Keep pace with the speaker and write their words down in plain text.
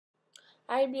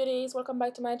Hi beauties, welcome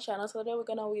back to my channel. So today we're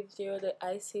gonna review the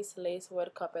Isis Lace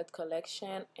Red Carpet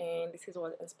collection, and this is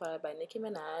what inspired by Nicki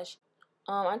Minaj.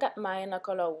 I got mine in a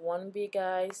color 1B,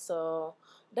 guys, so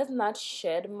it does not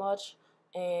shed much,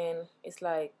 and it's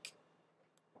like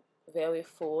very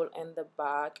full in the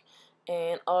back.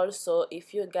 And also,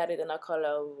 if you got it in a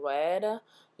color red,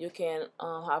 you can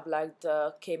have like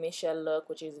the K Michelle look,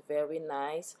 which is very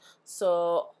nice.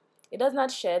 So it does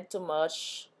not shed too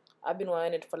much. I've been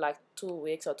wearing it for like 2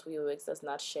 weeks or 3 weeks. Does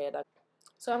not shed.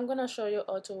 So I'm gonna show you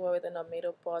how to wear it in a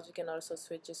middle part. You can also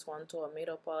switch this one to a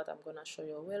middle part. I'm gonna show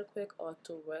you real quick how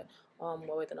to wear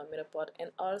it in a middle part.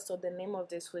 And also the name of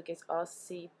this wig is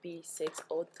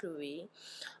rcp603.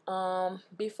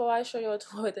 Before I show you how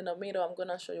to wear it in the middle, I'm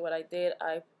gonna show you what I did.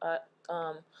 I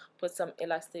put some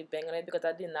elastic band on it because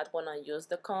I did not want to use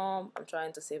the comb. I'm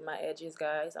trying to save my edges,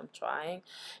 guys. I'm trying.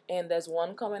 And there's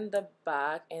one comb in the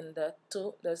back, and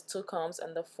there's two combs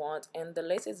in the front, and the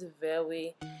lace is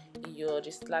very huge.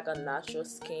 It's like a natural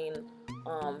skin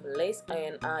lace,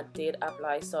 and I did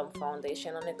apply some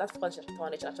foundation on it. That's foundation,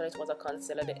 actually it was a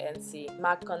concealer, the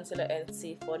MAC concealer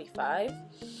NC45.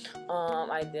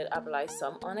 I did apply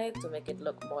some on it to make it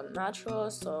look more natural,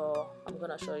 so I'm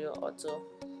gonna show you how to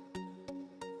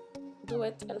do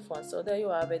it in front. So there you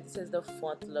have it. This is the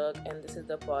front look, and this is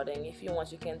the parting. If you want,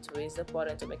 you can twist the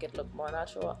parting to make it look more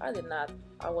natural. I did not.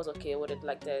 I was okay with it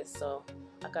like this, so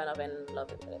I kind of in love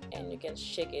with it. And you can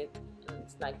shake it, and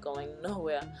it's not going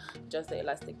nowhere. Just the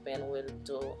elastic band will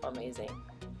do amazing.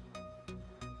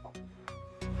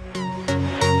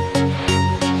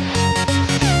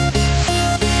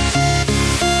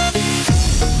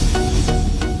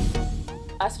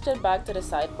 I switched it back to the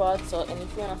side part, so and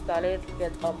if you want to style it,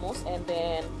 get a mousse and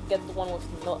then get the one with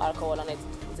no alcohol on it.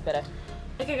 It's better.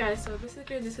 Okay guys, so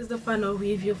basically this is the final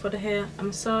review for the hair.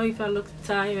 I'm sorry if I look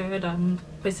tired.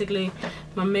 Basically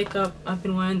my makeup, I've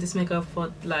been wearing this makeup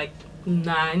for like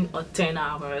 9 or 10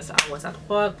 hours. I was at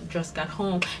work, just got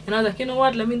home, and I was like, you know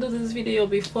what, let me do this video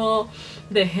before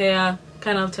the hair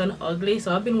kind of turned ugly.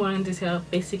 So I've been wearing this hair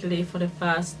basically for the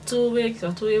past 2 weeks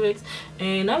or 3 weeks,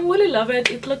 and I really love it.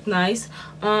 It looked nice.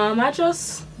 I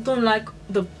just don't like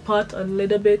the part a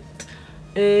little bit.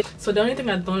 So the only thing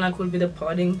I don't like will be the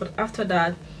parting, but after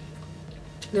that,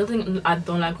 the other thing I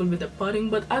don't like will be the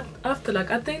parting. But after, like,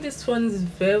 I think this one is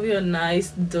very nice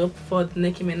dupe for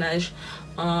Nicki Minaj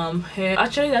hair.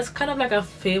 Actually, that's kind of like a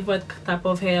favorite type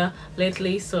of hair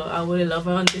lately, so I really love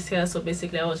her on this hair. So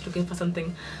basically I was looking for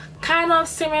something kind of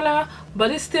similar,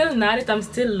 but it's still not it. I'm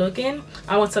still looking.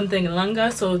 I want something longer,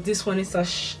 so this one is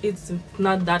it's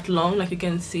not that long. Like you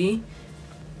can see,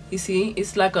 you see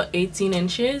it's like a 18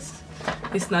 inches.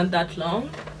 It's not that long,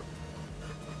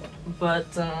 but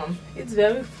it's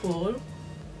very full.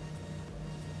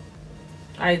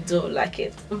 I do like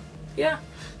it. Yeah,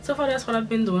 so far that's what I've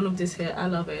been doing with this hair. I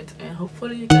love it, and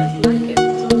hopefully you guys like it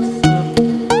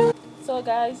too. So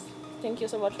guys, thank you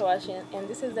so much for watching, and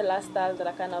this is the last style that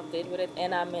I kind of did with it,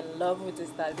 and I'm in love with this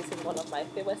style. This is one of my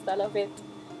favorite style of it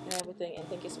and everything. And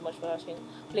thank you so much for watching.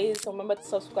 Please remember to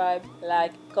subscribe,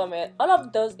 like, comment, all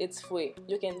of those. It's free.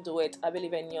 You can do it. I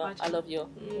believe in you. I love you.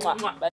 Mwah. Bye.